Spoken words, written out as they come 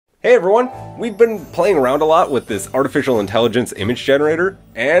Hey everyone! We've been playing around a lot with this artificial intelligence image generator,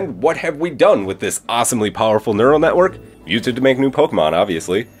 and what have we done with this awesomely powerful neural network? Used it to make new Pokemon,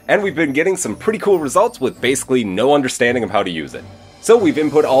 obviously, and we've been getting some pretty cool results with basically no understanding of how to use it. So we've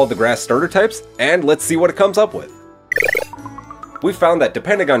input all of the grass starter types, and let's see what it comes up with. We found that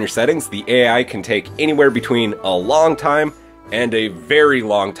depending on your settings, the AI can take anywhere between a long time and a very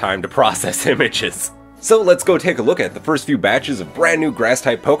long time to process images. So let's go take a look at the first few batches of brand new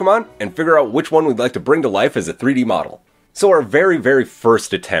grass-type Pokemon and figure out which one we'd like to bring to life as a 3D model. So our very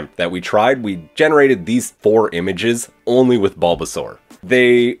first attempt that we tried, we generated these 4 images only with Bulbasaur.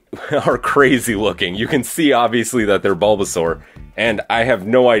 They are crazy looking. You can see obviously that they're Bulbasaur, and I have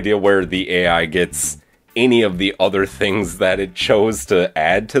no idea where the AI gets any of the other things that it chose to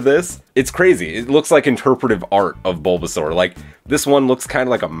add to this. It's crazy. It looks like interpretive art of Bulbasaur. Like, this one looks kind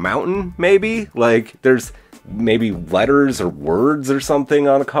of like a mountain, maybe? Like, there's maybe letters or words or something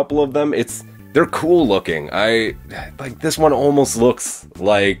on a couple of them. They're cool looking. Like, this one almost looks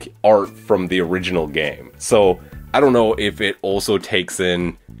like art from the original game. So, I don't know if it also takes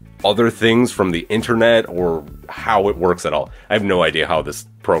in other things from the internet or how it works at all. I have no idea how this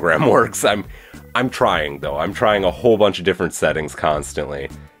program works. I'm trying, though. I'm trying a whole bunch of different settings constantly.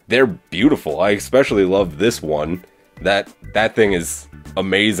 They're beautiful. I especially love this one. That thing is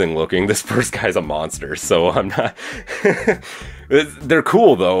amazing looking. This first guy's a monster, so I'm not... They're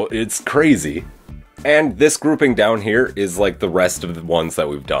cool, though. It's crazy. And this grouping down here is like the rest of the ones that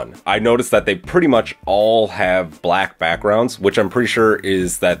we've done. I noticed that they pretty much all have black backgrounds, which I'm pretty sure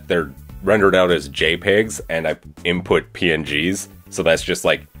is that they're rendered out as JPEGs, and I input PNGs, so that's just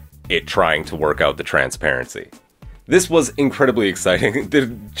like it trying to work out the transparency. This was incredibly exciting.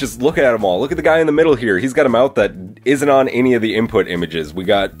 Just look at them all. Look at the guy in the middle here. He's got a mouth that isn't on any of the input images. We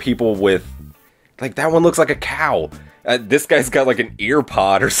got people with... like, that one looks like a cow. This guy's got like an ear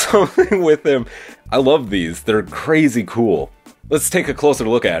pod or something with him. I love these. They're crazy cool. Let's take a closer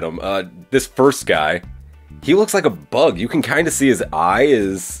look at him. This first guy, he looks like a bug. You can kind of see his eye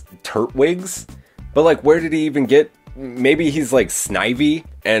is Turtwig's. But like, where did he even get... maybe he's like Snivy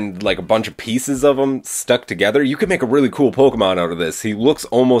and like a bunch of pieces of him stuck together. You could make a really cool Pokemon out of this. He looks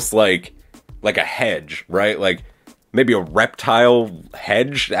almost like a hedge, right? Like maybe a reptile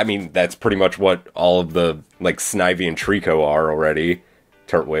hedge. I mean, that's pretty much what all of the like Snivy and Trico are already.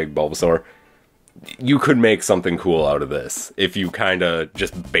 Turtwig, Bulbasaur. You could make something cool out of this if you kind of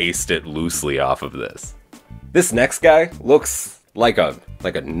just based it loosely off of this. This next guy looks like a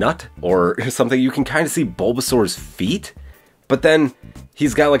nut or something. You can kind of see Bulbasaur's feet, but then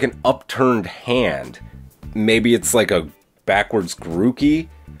he's got like an upturned hand. Maybe it's like a backwards Grookey.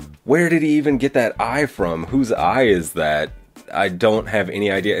 Where did he even get that eye from? Whose eye is that? I don't have any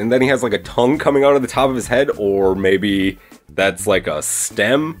idea. And then he has like a tongue coming out of the top of his head, or maybe that's like a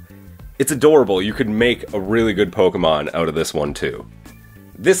stem. It's adorable. You could make a really good Pokemon out of this one too.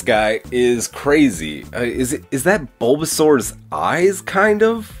 This guy is crazy. Is that Bulbasaur's eyes, kind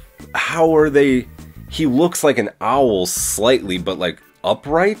of? How are they... he looks like an owl slightly, but like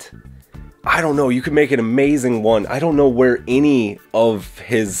upright? I don't know, you could make an amazing one. I don't know where any of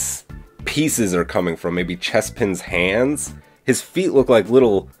his pieces are coming from. Maybe Chespin's hands? His feet look like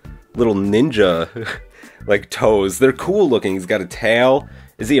little ninja like toes. They're cool looking. He's got a tail.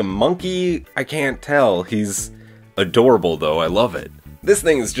 Is he a monkey? I can't tell. He's adorable though. I love it. This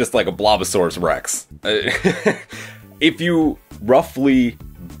thing is just like a Blobosaurus Rex. If you roughly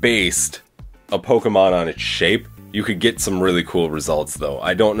based a Pokemon on its shape, you could get some really cool results though.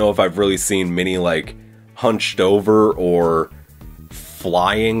 I don't know if I've really seen many like hunched over or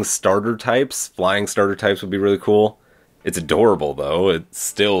flying starter types. Flying starter types would be really cool. It's adorable though. It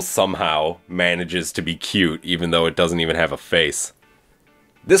still somehow manages to be cute even though it doesn't even have a face.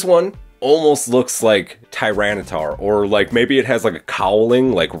 This one almost looks like Tyranitar, or like maybe it has like a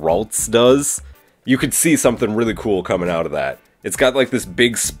cowling like Ralts does. You could see something really cool coming out of that. It's got like this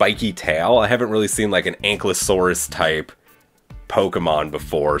big spiky tail. I haven't really seen like an Ankylosaurus type Pokemon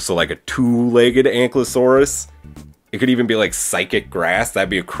before, so like a 2-legged Ankylosaurus. It could even be like Psychic Grass. That'd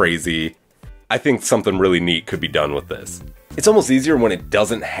be a crazy... I think something really neat could be done with this. It's almost easier when it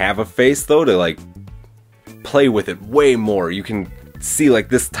doesn't have a face though to like play with it way more. You can see like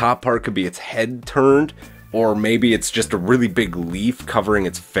this top part could be its head turned, or maybe it's just a really big leaf covering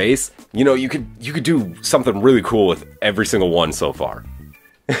its face. You know, you could do something really cool with every single one so far.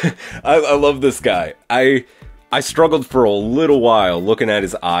 I love this guy. I struggled for a little while looking at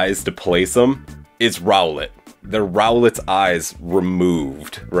his eyes to place them. It's Rowlet. They're Rowlet's eyes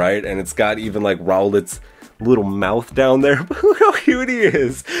removed, right? And it's got even like Rowlet's little mouth down there. Look how cute he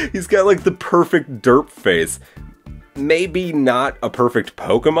is. He's got like the perfect derp face. maybe not a perfect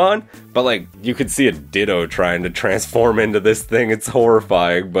Pokemon, but like, you could see a Ditto trying to transform into this thing. It's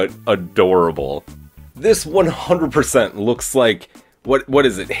horrifying, but adorable. This 100% looks like, what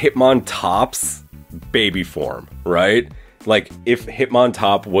is it, Hitmontop's baby form, right? Like, if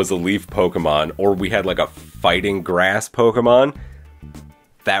Hitmontop was a leaf Pokemon, or we had like a fighting grass Pokemon,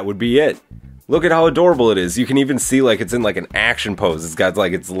 that would be it. Look at how adorable it is. You can even see like it's in like an action pose. It's got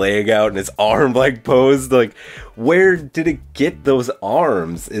like its leg out and its arm like posed. Like, where did it get those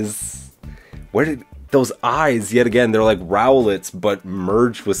arms? Where did those eyes, yet again, they're like Rowlets but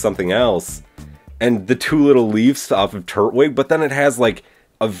merged with something else. And the two little leaves off of Turtwig, but then it has like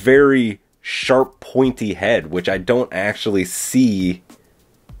a very sharp pointy head, which I don't actually see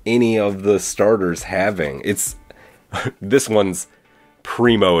any of the starters having. This one's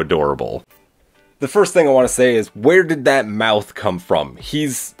primo adorable. The first thing I want to say is, where did that mouth come from?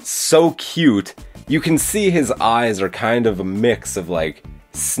 He's so cute. You can see his eyes are kind of a mix of like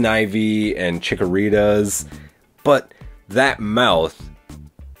Snivy and Chikorita's, but that mouth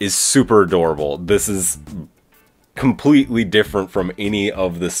is super adorable. This is completely different from any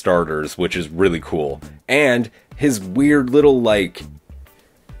of the starters, which is really cool. And his weird little like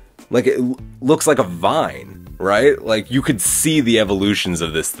it looks like a vine, right? Like, you could see the evolutions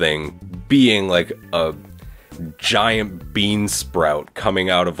of this thing being like a giant bean sprout coming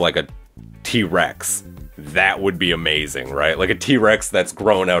out of like a T-Rex. That would be amazing, right? Like a T-Rex that's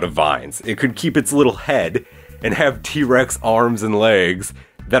grown out of vines. It could keep its little head and have T-Rex arms and legs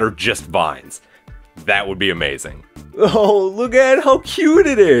that are just vines. That would be amazing. Oh, look at how cute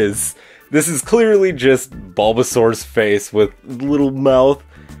it is! This is clearly just Bulbasaur's face with little mouth.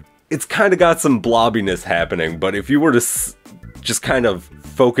 It's kind of got some blobbiness happening, but if you were to just kind of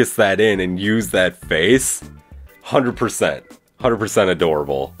focus that in and use that face, 100%. 100%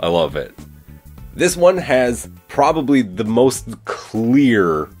 adorable. I love it. This one has probably the most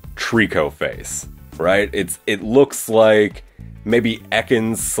clear Trico face, right? It looks like maybe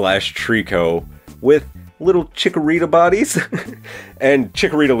Ekans / Trico with little Chikorita bodies and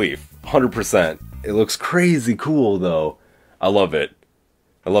Chikorita Leaf, 100%. It looks crazy cool though. I love it.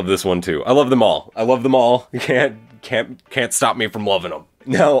 I love this one too. I love them all. I love them all. You can't stop me from loving them.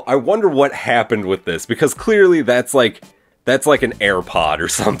 Now, I wonder what happened with this, because clearly that's like an AirPod or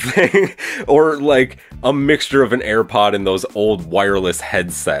something, or like a mixture of an AirPod and those old wireless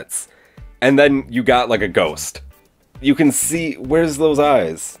headsets. And then you got like a ghost. You can see, where's those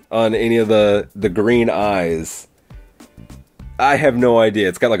eyes on any of the green eyes? I have no idea.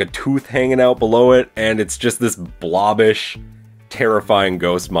 It's got like a tooth hanging out below it, and it's just this blobbish, terrifying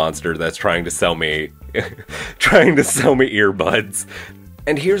ghost monster that's trying to sell me earbuds.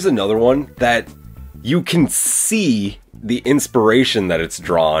 And here's another one that you can see the inspiration that it's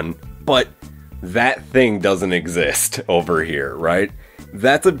drawn, but that thing doesn't exist over here, right?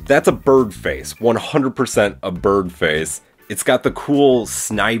 That's a bird face, 100% a bird face. It's got the cool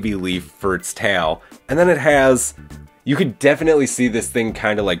Snivy leaf for its tail, and then it has, you could definitely see this thing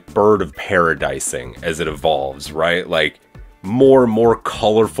kind of like Bird of Paradising as it evolves, right? Like, more and more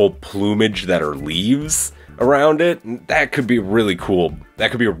colorful plumage that are leaves around it. That could be really cool. That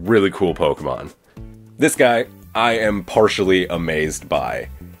could be a really cool Pokemon. This guy, I am partially amazed by.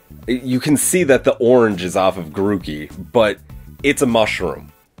 You can see that the orange is off of Grookey, but it's a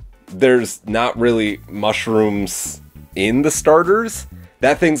mushroom. There's not really mushrooms in the starters.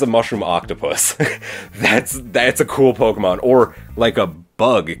 That thing's a mushroom octopus. That's a cool Pokemon. Or like a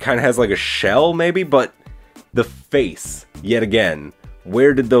bug. It kind of has like a shell maybe, but the face, yet again,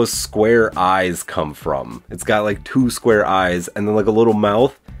 where did those square eyes come from? It's got like 2 square eyes and then like a little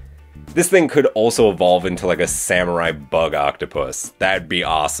mouth. This thing could also evolve into like a samurai bug octopus. That'd be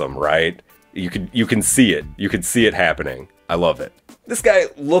awesome, right? You can see it. You can see it happening. I love it. This guy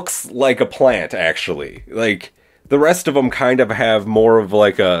looks like a plant, actually. Like, the rest of them kind of have more of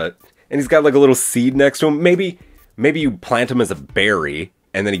like a... And he's got like a little seed next to him. Maybe you plant him as a berry,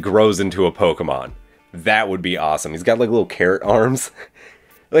 and then he grows into a Pokemon. That would be awesome. He's got like little carrot arms.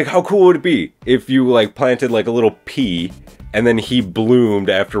 Like, how cool would it be if you like planted like a little pea, and then he bloomed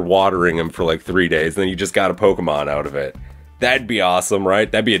after watering him for like 3 days, and then you just got a Pokemon out of it? That'd be awesome, right?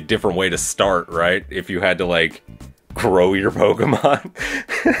 That'd be a different way to start, right? If you had to like grow your Pokemon.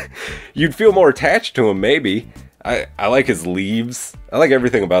 You'd feel more attached to him, maybe. I like his leaves. I like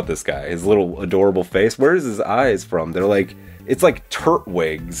everything about this guy. His little adorable face. Where is his eyes from? They're like, it's like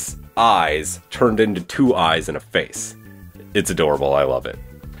Turtwig's eyes turned into 2 eyes and a face. It's adorable. I love it.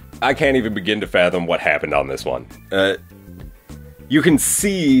 I can't even begin to fathom what happened on this one. You can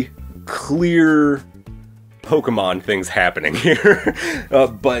see clear Pokemon things happening here,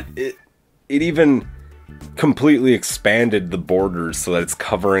 but it even completely expanded the borders so that it's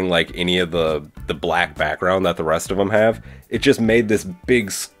covering like any of the black background that the rest of them have. It just made this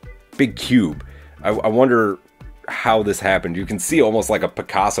big cube. I wonder how this happened. You can see almost like a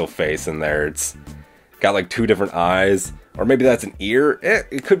Picasso face in there. It's got like 2 different eyes, or maybe that's an ear.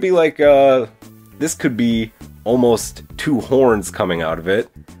 It could be like this could be almost 2 horns coming out of it.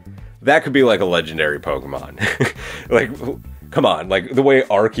 That could be like a legendary Pokemon. Like, come on, like the way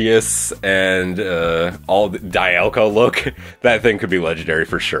Arceus and all the Dialga look, that thing could be legendary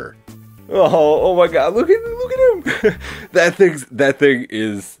for sure. Oh my god, look at him! that thing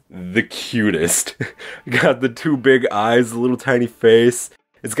is the cutest. Got the 2 big eyes, the little tiny face.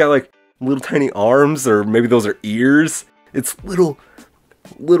 It's got like little tiny arms, or maybe those are ears. It's little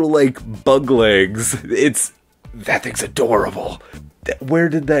like bug legs. That thing's adorable. Where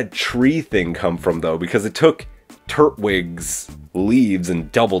did that tree thing come from though? Because it took Turtwig's leaves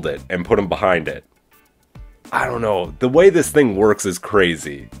and doubled it and put them behind it. I don't know. The way this thing works is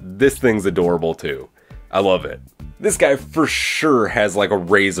crazy. This thing's adorable too. I love it. This guy for sure has like a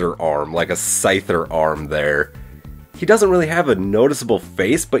razor arm, like a scyther arm there. He doesn't really have a noticeable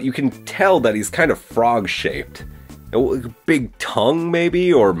face, but you can tell that he's kind of frog-shaped. A big tongue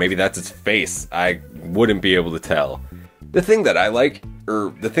maybe, or maybe that's his face. I wouldn't be able to tell. The thing that I like,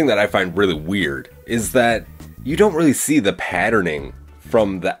 or the thing that I find really weird, is that you don't really see the patterning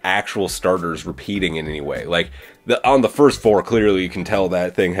from the actual starters repeating in any way. Like, on the first 4, clearly you can tell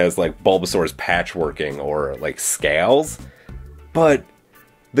that thing has like Bulbasaur's patchworking or like scales, but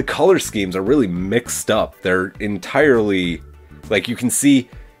the color schemes are really mixed up. They're entirely, like, you can see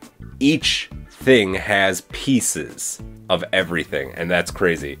each thing has pieces of everything, and that's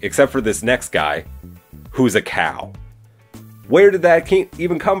crazy. Except for this next guy, who's a cow. Where did that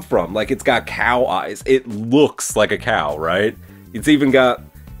even come from? Like, it's got cow eyes. It looks like a cow, right? It's even got...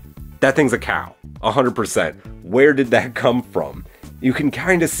 That thing's a cow. 100%. Where did that come from? You can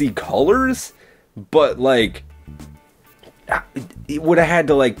kind of see colors, but, like... It would have had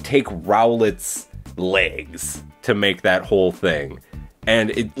to, like, take Rowlet's legs to make that whole thing.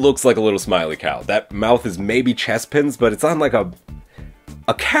 And it looks like a little smiley cow. That mouth is maybe chest pins, but it's on, like, a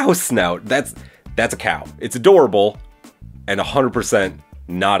cow snout. That's a cow. It's adorable. And 100%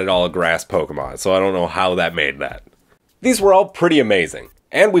 not at all a grass Pokemon, so I don't know how that made that. These were all pretty amazing,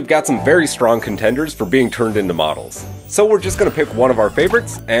 and we've got some very strong contenders for being turned into models. So we're just gonna pick one of our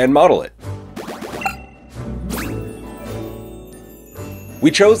favorites and model it.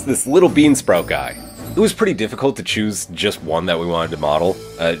 We chose this little Beansprout guy. It was pretty difficult to choose just one that we wanted to model.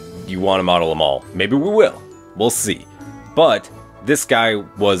 You want to model them all. Maybe we will. We'll see. But this guy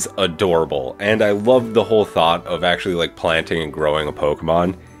was adorable, and I loved the whole thought of actually like planting and growing a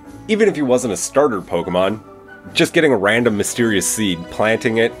Pokemon. Even if he wasn't a starter Pokemon, just getting a random mysterious seed,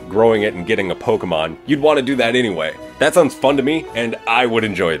 planting it, growing it, and getting a Pokemon, you'd want to do that anyway. That sounds fun to me, and I would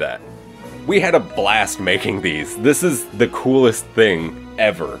enjoy that. We had a blast making these. This is the coolest thing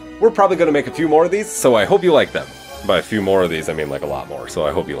ever. We're probably going to make a few more of these, so I hope you like them. By a few more of these, I mean like a lot more, so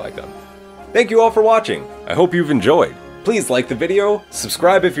I hope you like them. Thank you all for watching. I hope you've enjoyed. Please like the video,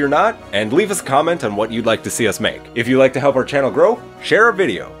 subscribe if you're not, and leave us a comment on what you'd like to see us make. If you'd like to help our channel grow, share our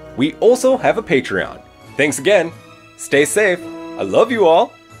video. We also have a Patreon. Thanks again. Stay safe. I love you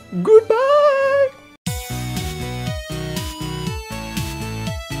all. Goodbye.